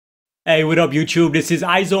Hey, what up YouTube? This is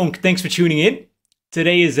iZone. Thanks for tuning in.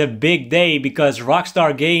 Today is a big day because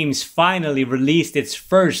Rockstar Games finally released its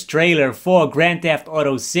first trailer for Grand Theft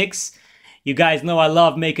Auto 6. You guys know I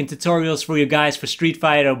love making tutorials for you guys for Street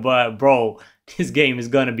Fighter, but bro, this game is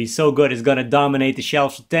gonna be so good. It's gonna dominate the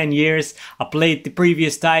shelves for 10 years. I played the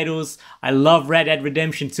previous titles. I love Red Dead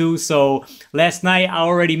Redemption 2. So last night I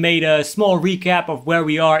already made a small recap of where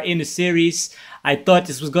we are in the series. I thought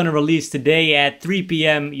this was gonna release today at 3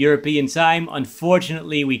 p.m. European time.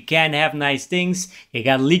 Unfortunately, we can't have nice things. It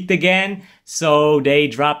got leaked again, so they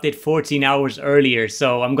dropped it 14 hours earlier.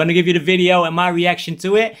 So I'm gonna give you the video and my reaction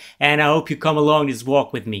to it, and I hope you come along this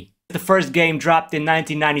walk with me. The first game dropped in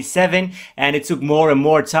 1997, and it took more and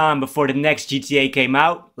more time before the next GTA came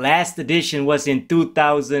out. Last edition was in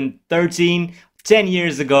 2013, 10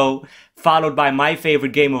 years ago, followed by my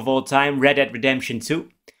favorite game of all time, Red Dead Redemption 2.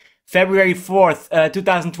 February 4th,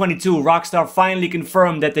 2022, Rockstar finally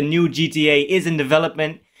confirmed that the new GTA is in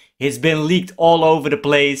development. It's been leaked all over the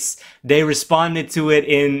place. They responded to it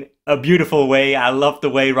in a beautiful way. I love the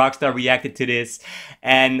way Rockstar reacted to this.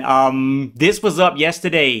 And this was up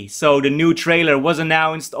yesterday. So the new trailer was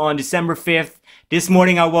announced on December 5th. This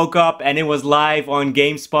morning I woke up and it was live on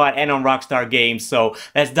GameSpot and on Rockstar Games. So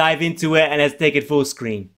let's dive into it and let's take it full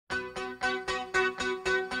screen.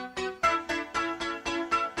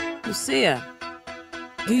 Lucia,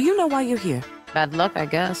 do you know why you're here? Bad luck, I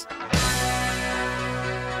guess.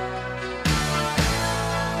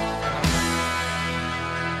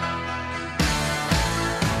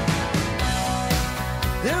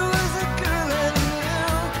 There was a girl I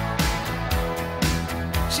knew.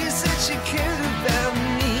 She said she cared about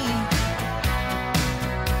me.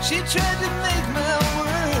 She tried to make my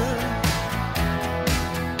world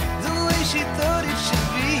the way she thought it should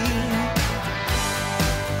be.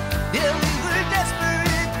 Yeah, we were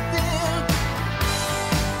desperate then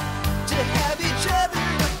to have each other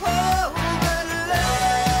to hold, but love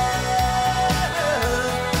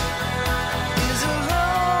is a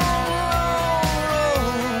long, long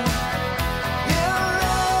road. Yeah,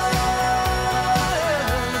 love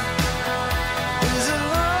is a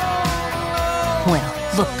long, long Well,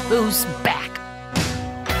 look who's back.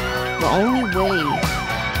 The only way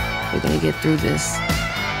we're gonna get through this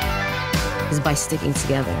is by sticking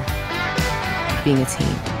together, being a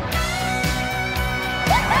team.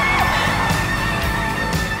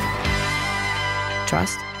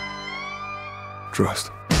 Trust?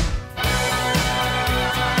 Trust.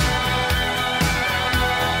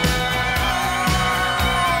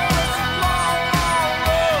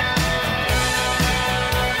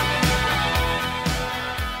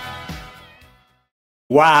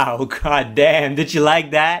 Wow, god damn, did you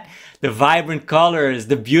like that? The vibrant colors,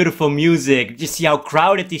 the beautiful music, just see how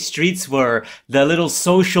crowded these streets were, the little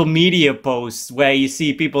social media posts where you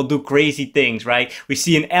see people do crazy things, right? We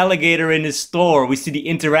see an alligator in the store, we see the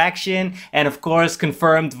interaction, and of course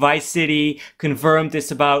confirmed Vice City, confirmed it's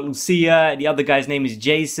about Lucia, the other guy's name is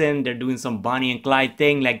Jason, they're doing some Bonnie and Clyde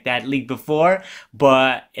thing like that leaked before,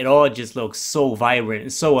 but it all just looks so vibrant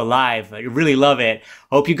and so alive. I really love it.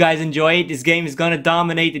 Hope you guys enjoy it. This game is gonna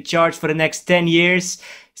dominate the charts for the next 10 years.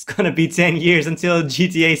 It's gonna be 10 years until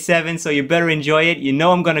GTA 7, so you better enjoy it. You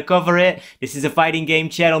know I'm gonna cover it. This is a fighting game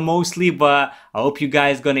channel mostly, but I hope you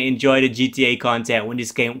guys gonna enjoy the GTA content when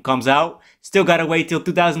this game comes out. Still gotta wait till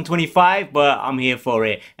 2025, but I'm here for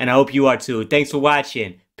it, and I hope you are too. Thanks for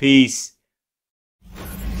watching. Peace.